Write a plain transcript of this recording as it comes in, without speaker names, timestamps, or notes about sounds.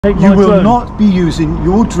You will not be using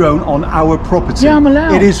your drone on our property. Yeah, I'm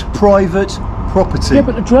allowed. It is private property. Yeah,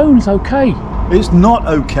 but the drone's okay. It's not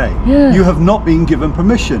okay. Yeah. You have not been given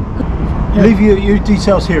permission. Yeah. Leave your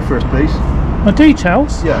details here first, please. My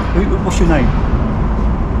details? Yeah. What's your name?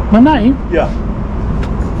 My name? Yeah.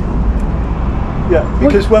 Yeah,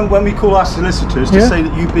 because when we call our solicitors to say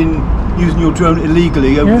that you've been using your drone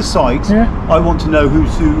illegally over the site, I want to know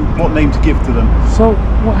what name to give to them. So,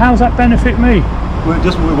 how does that benefit me? Well,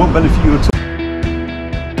 it won't benefit you at all.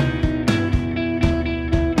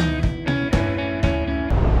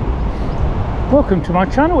 Welcome to my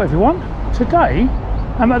channel, everyone. Today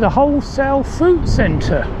I'm at the Wholesale Fruit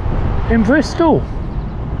Centre in Bristol.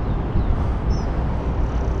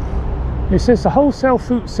 It says the Wholesale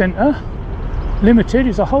Fruit Centre Limited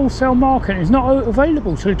is a wholesale market and is not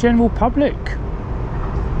available to the general public.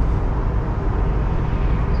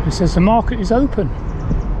 It says the market is open.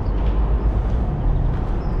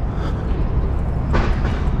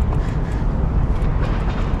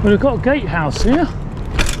 Well, they've got a gatehouse here.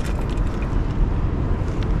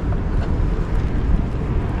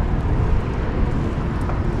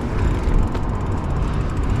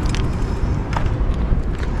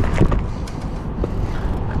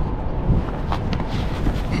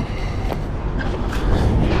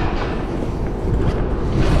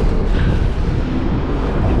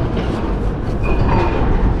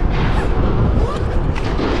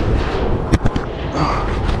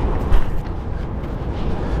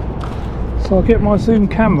 So I'll get my zoom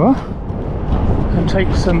camera and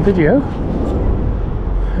take some video.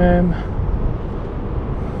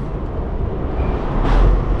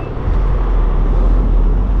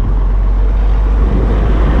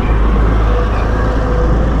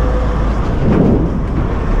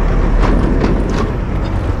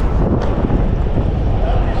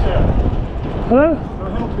 Hello? Can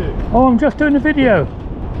I help you? Oh, I'm just doing a video.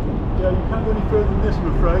 Yeah, you can't go any further than this,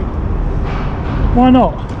 I'm afraid. Why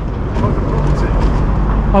not?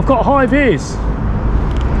 I've got high vis.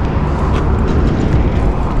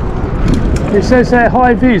 It says there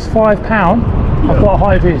high vis £5. I've got a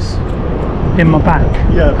high vis in my back.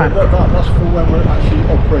 Yeah, but that's for when we're actually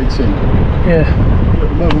operating. Yeah. At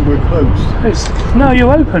the moment we're closed. No,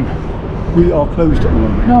 you're open. We are closed at the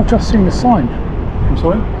moment. No, I've just seen the sign. I'm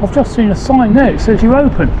sorry? I've just seen a sign there. It says you're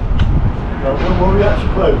open. When were we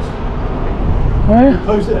actually closed? Where? We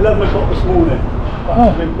closed at 11 o'clock this morning.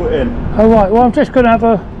 That's been put in. Oh right, well I'm just going to have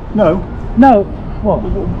a... No. No, what?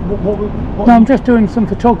 No, I'm just doing some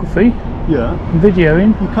photography. Yeah. And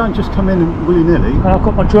videoing. You can't just come in willy-nilly. And I've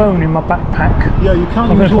got my drone in my backpack. Yeah, you can't.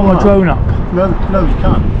 I'm going to put my drone up. No, you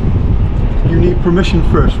can't. You need permission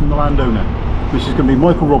first from the landowner, which is going to be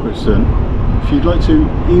Michael Robertson. If you'd like to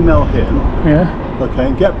email him, okay,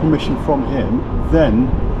 and get permission from him, then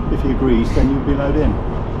if he agrees, then you'll be allowed in.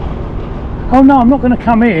 Oh no, I'm not going to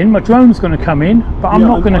come in. My drone's going to come in, but I'm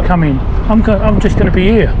not going to come in. I'm just going to be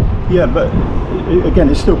here. Yeah, but again,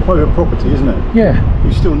 it's still private property, isn't it? Yeah.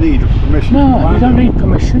 You still need permission. No, you don't need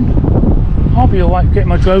permission. I'll be alright getting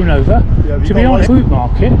my drone over. Yeah, to be honest, Fruit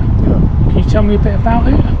Market. Yeah. Can you tell me a bit about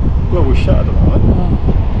it? Well, we're shut at the moment.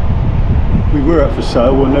 Oh. We were up for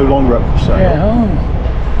sale. We're no longer up for sale. Yeah.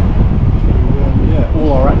 So, yeah,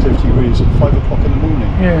 all our activity really is at 5 o'clock in the morning.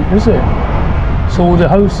 Yeah, is it? So all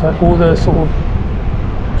the sort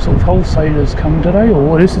of wholesalers come today,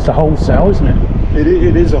 or this is the wholesale, isn't it?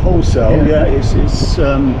 It is a wholesale. Yeah, it's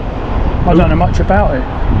I don't know much about it.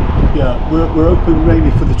 Yeah, we're open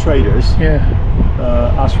mainly for the traders. Yeah.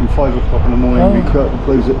 As from 5 o'clock in the morning, we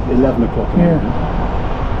close at 11 o'clock in the morning.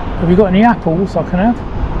 Have you got any apples I can have?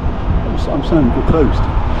 I'm saying we're closed.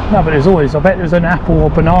 No, but I bet there's an apple or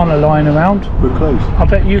banana lying around. We're closed. I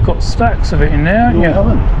bet you've got stacks of it in there, haven't you? No,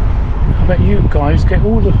 I haven't. I bet you guys get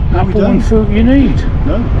all the apple and fruit you need.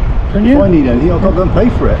 No. Don't you? If I need anything, I've got to go and pay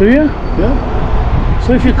for it. Do you? Yeah.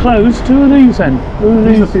 So if you're closed, who are these then?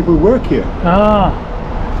 These are people who work here. Ah.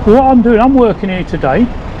 Well, what I'm doing, I'm working here today.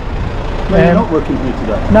 No, you're not working here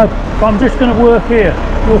today. No, but I'm just going to work here.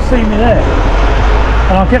 You'll see me there.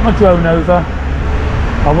 And I'll get my drone over.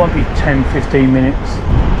 I won't be 10-15 minutes.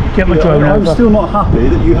 Get my drone over. I'm still not happy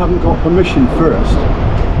that you haven't got permission first.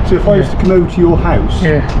 So if I was to come over to your house,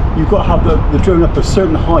 you've got to have the drone up a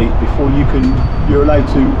certain height before you're allowed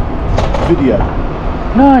to video.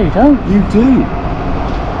 No, you don't. You do.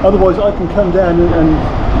 Otherwise I can come down and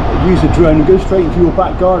use a drone and go straight into your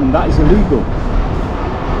back garden. That is illegal.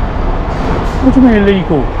 What do you mean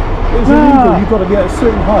illegal? It's illegal. You've got to be at a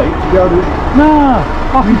certain height to be able to... Nah,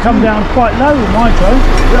 I can come down quite low with my drone.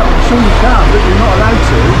 Yeah, I'm sure you can, but you're not allowed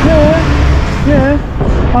to. Yeah,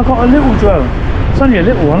 I've got a little drone. It's only a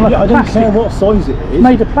little one, like yeah, a I don't plastic. care what size it is.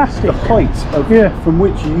 Made of plastic. The height of, from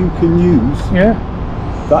which you can use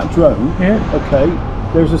that drone. Yeah. Okay.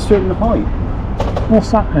 There's a certain height.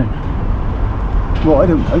 What's that then? Well, I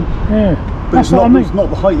don't know. Yeah. But it's not, it's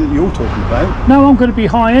not the height that you're talking about. No, I'm going to be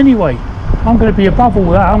high anyway. I'm going to be above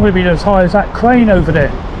all that. I'm going to be as high as that crane over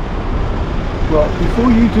there. Well,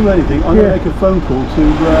 before you do anything, I'm going to make a phone call to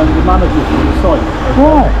the manager for the site. Okay?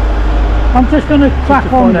 Why? I'm just going to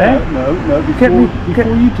crack on there. No, before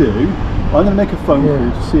you do, I'm going to make a phone call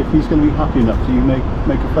to see if he's going to be happy enough to make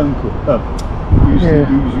a phone call. Use your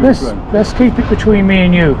drone. Let's keep it between me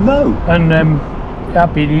and you. No. And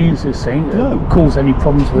that'd be the easiest thing. No. Cause any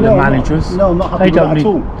problems with the managers. No, I'm not happy with that at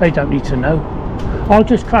all. They don't need to know. I'll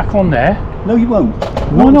just crack on there. No, you won't.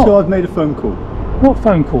 Why not? Until I've made a phone call. What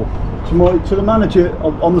phone call? To the manager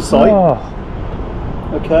on the site. Oh.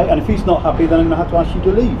 Okay, and if he's not happy, then I'm going to have to ask you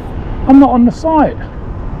to leave. I'm not on the site.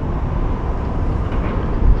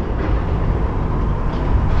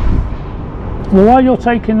 Well, while you're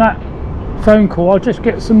taking that phone call, I'll just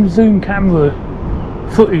get some zoom camera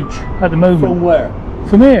footage at the moment. From where?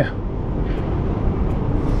 From here.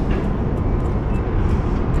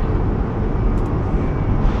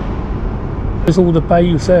 There's all the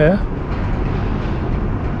bays there.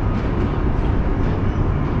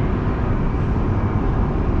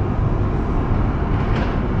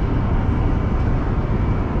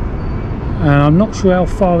 And I'm not sure how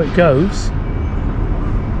far it goes.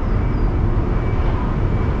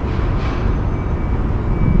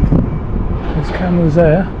 There's cameras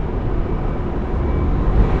there.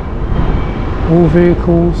 All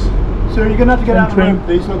vehicles. So you're going to have to get out of the road,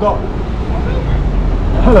 please. I've got...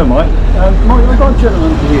 Hello, Mike. Mike, I've got a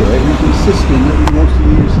gentleman here who's insisting that he wants to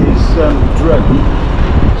use his drone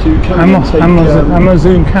to come in and take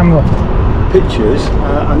Amazon camera pictures,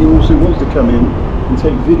 and he also wants to come in and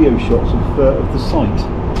take video shots of the site.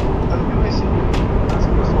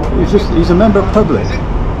 He's a member of public. He's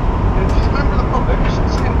a member of the public.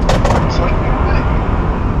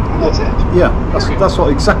 That's it. Yeah, that's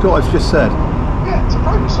exactly what I've just said. Yeah, it's a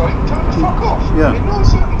private site. Tell him to fuck off. Yeah. In no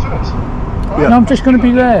certain terms. Yeah. No, I'm just going to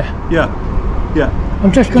be there. Yeah.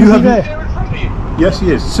 I'm just going to be there. Yes,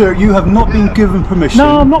 he is. Sir, you have not been given permission.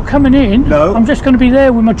 No, I'm not coming in. No. I'm just going to be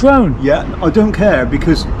there with my drone. Yeah, I don't care,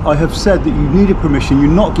 because I have said that you needed permission.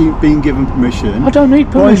 You're not being given permission. I don't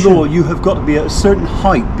need permission. By law, you have got to be at a certain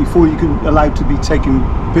height before you can allowed to be taking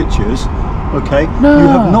pictures. Okay? No. You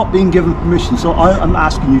have not been given permission, so I'm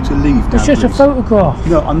asking you to leave now, It's just please. a photograph.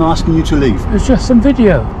 No, I'm asking you to leave. It's just some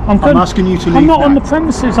video. I'm asking you to leave. I'm not now. on the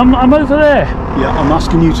premises. I'm over there. Yeah, I'm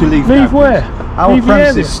asking you to leave. Leave now, where? please. Our leave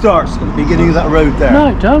premises starts at the beginning of that road there. No,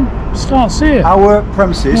 it don't. Starts here. Our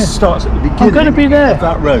premises starts at the beginning. I'm going to be there. Of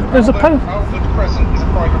that road. There's a post. Outlet Crescent is a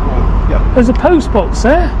private road. Yeah. There's a post box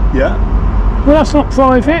there. Yeah. Well, that's not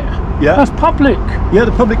private. Yeah. That's public. Yeah,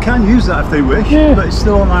 the public can use that if they wish. Yeah. But it's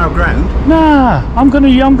still on our ground. Nah, I'm going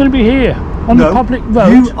to be here on the public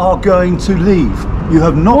road. You are going to leave. You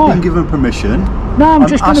have not been given permission. No, I'm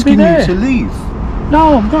just going to be there. I'm asking you to leave.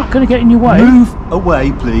 No, I'm not going to get in your way. Move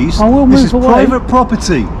away, please. I will move away. This is private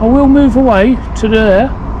property. I will move away to there,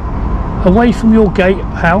 away from your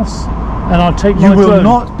gatehouse, and I'll take my drone. You will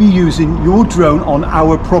not be using your drone on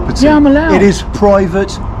our property. Yeah, I'm allowed. It is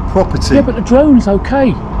private property. Yeah, but the drone's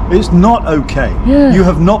okay. It's not okay. Yeah. You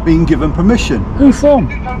have not been given permission. Who from?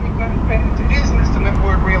 It is listed in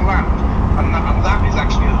word real land, and that is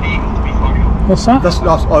actually illegal to be flying over. What's that?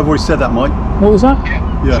 I've already said that, Mike. What was that?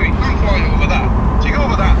 Yeah. So you can't fly over that. So you go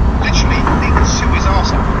over that, literally, he can sue his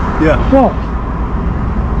arse off. Yeah. What?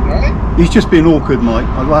 Right? He's just being awkward, Mike.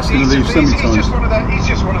 I've asked him to leave so many times. He's just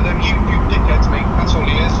one of them, you dickheads, mate. That's all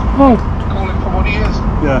he is. Oh. Call him for what he is.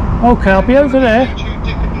 Yeah. Okay, I'll be over there,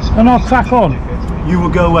 and I'll crack on. You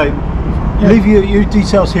will go away. Yeah. Leave your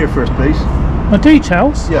details here first, please. My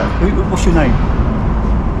details? Yeah. What's your name?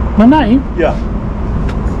 My name? Yeah.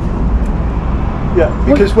 Yeah,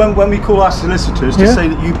 because when we call our solicitors to say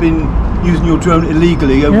that you've been using your drone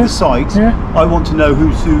illegally over the site, I want to know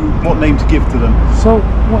what name to give to them. So,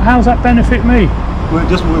 how's that benefit me? Well,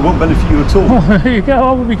 it won't benefit you at all. Well, there you go,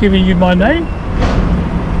 I will be giving you my name.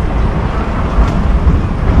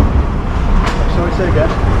 Sorry, say again.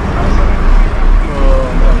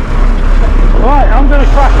 Right, I'm going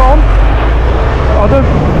to crack on.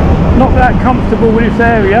 I'm not that comfortable with this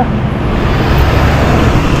area.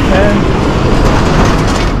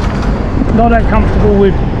 Not that comfortable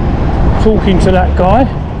with talking to that guy,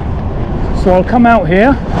 so I'll come out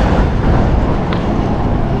here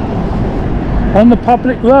on the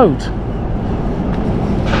public road.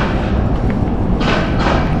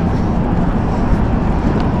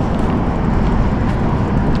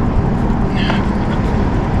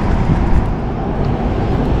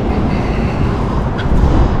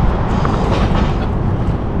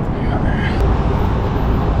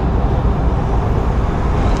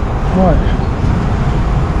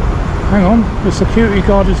 the security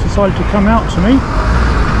guard has decided to come out to me.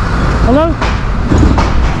 Hello?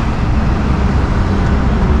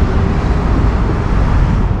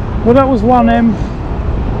 Well, that was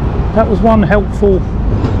one helpful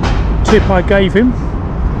tip I gave him.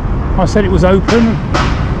 I said it was open,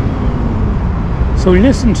 so he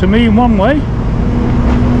listened to me in one way.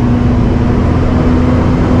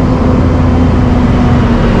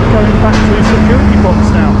 Going back to his security box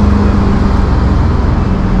now.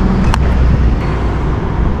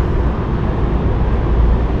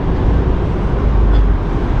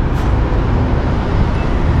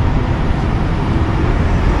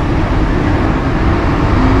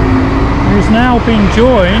 He's now been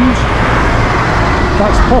joined.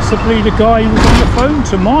 That's possibly the guy who was on the phone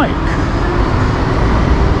to Mike.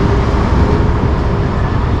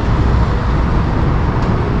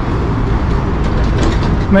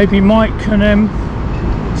 Maybe Mike can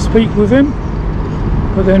speak with him,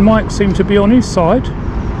 but then Mike seemed to be on his side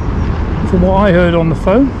from what I heard on the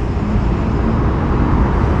phone.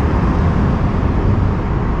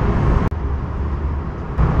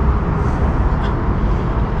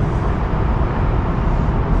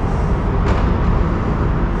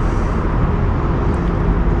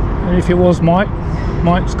 And if it was Mike,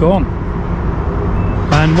 Mike's gone,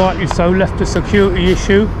 and rightly so, left the security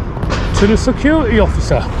issue to the security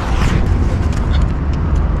officer.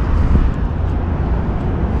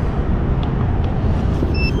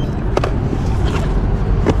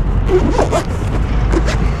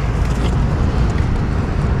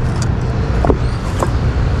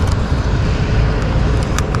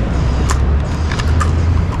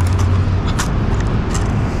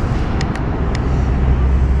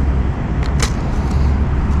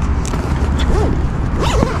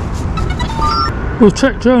 We'll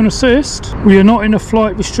check drone assist. We are not in a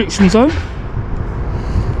flight restriction zone.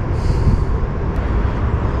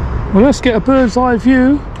 Well, let's get a bird's eye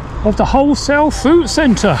view of the wholesale fruit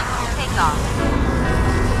centre. Takeoff.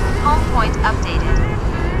 Home point updated.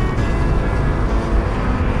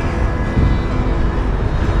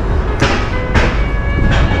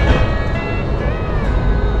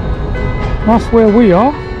 That's where we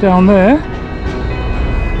are, down there.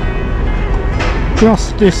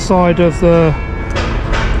 Just this side of the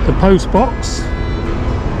post box.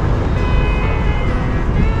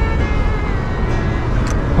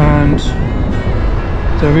 And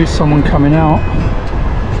there is someone coming out.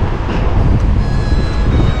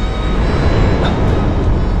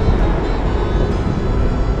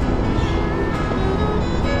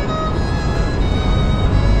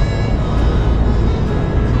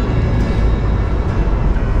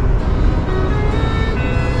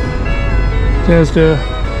 There's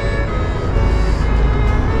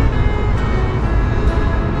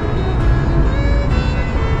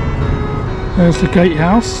the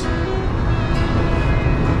gatehouse.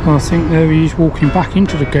 I think there he is walking back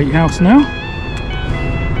into the gatehouse now.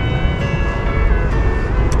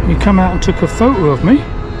 He come out and took a photo of me.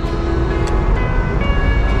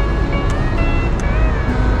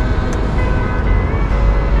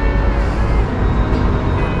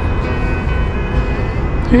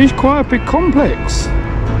 It is quite a big complex.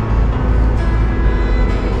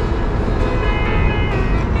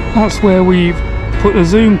 That's where we've put the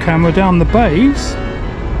zoom camera down the bays,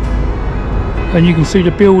 and you can see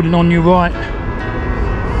the building on your right,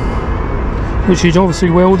 which is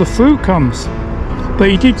obviously where all the fruit comes. But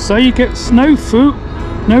he did say he gets no fruit,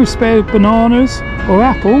 no spare bananas or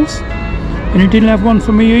apples, and he didn't have one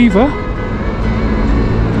for me either.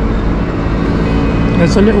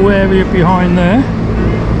 There's a little area behind there.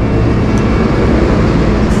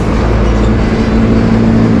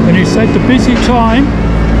 And he said the busy time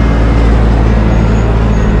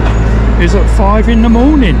is at 5 in the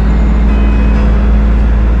morning.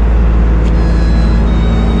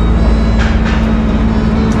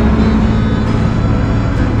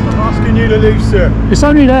 I'm asking you to leave, sir. It's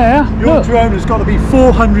only there. Your Look. drone has got to be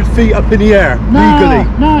 400 feet up in the air, legally.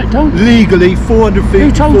 No, it don't. Legally 400 feet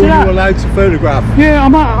Who told before you that? you're allowed to photograph. Yeah,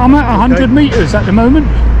 I'm at 100 metres at the moment.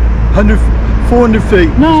 400 feet.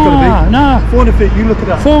 It's got to be. No. 400 feet. You look at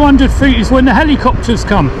that. 400 feet is when the helicopters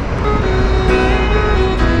come.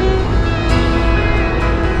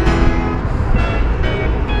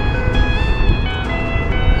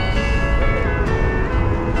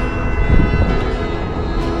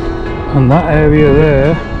 And that area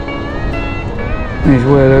there is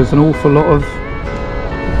where there's an awful lot of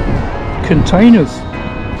containers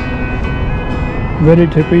ready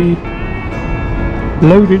to be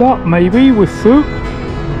loaded up, maybe with fruit.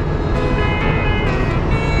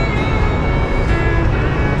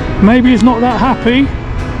 Maybe he's not that happy.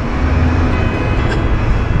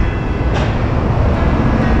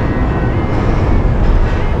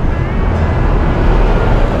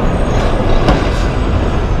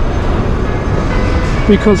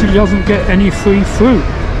 because he doesn't get any free fruit.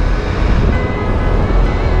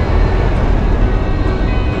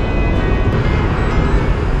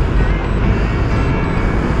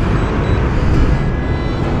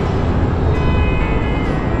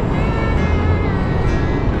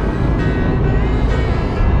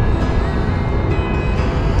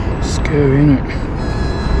 Scary, isn't it?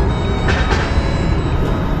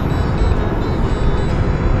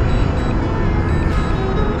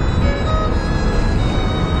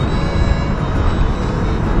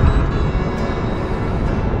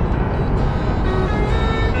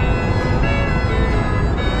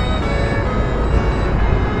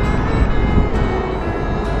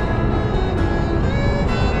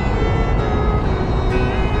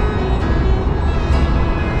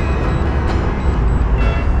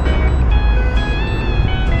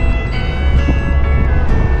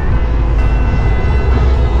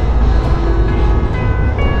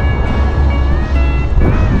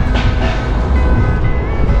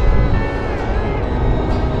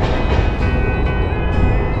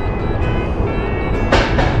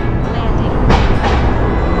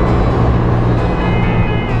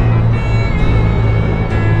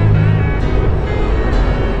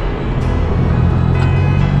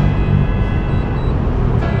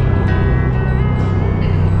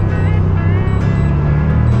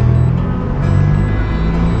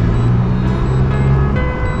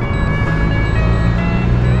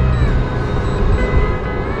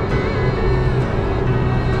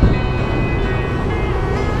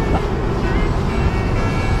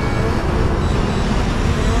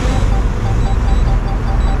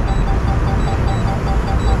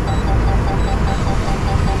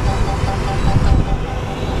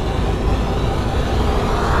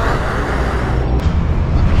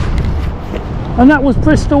 And that was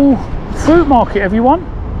Bristol Fruit Market, everyone.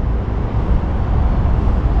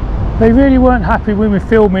 They really weren't happy with me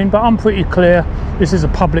filming, but I'm pretty clear this is a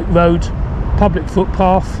public road, public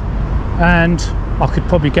footpath, and I could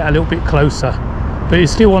probably get a little bit closer. But he's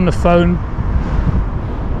still on the phone,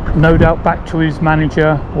 no doubt back to his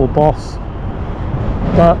manager or boss.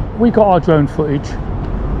 But we got our drone footage.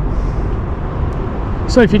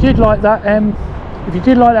 So if you did like that,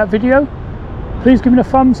 video, please give me a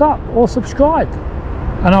thumbs up or subscribe,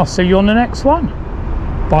 and I'll see you on the next one.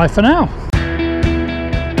 Bye for now.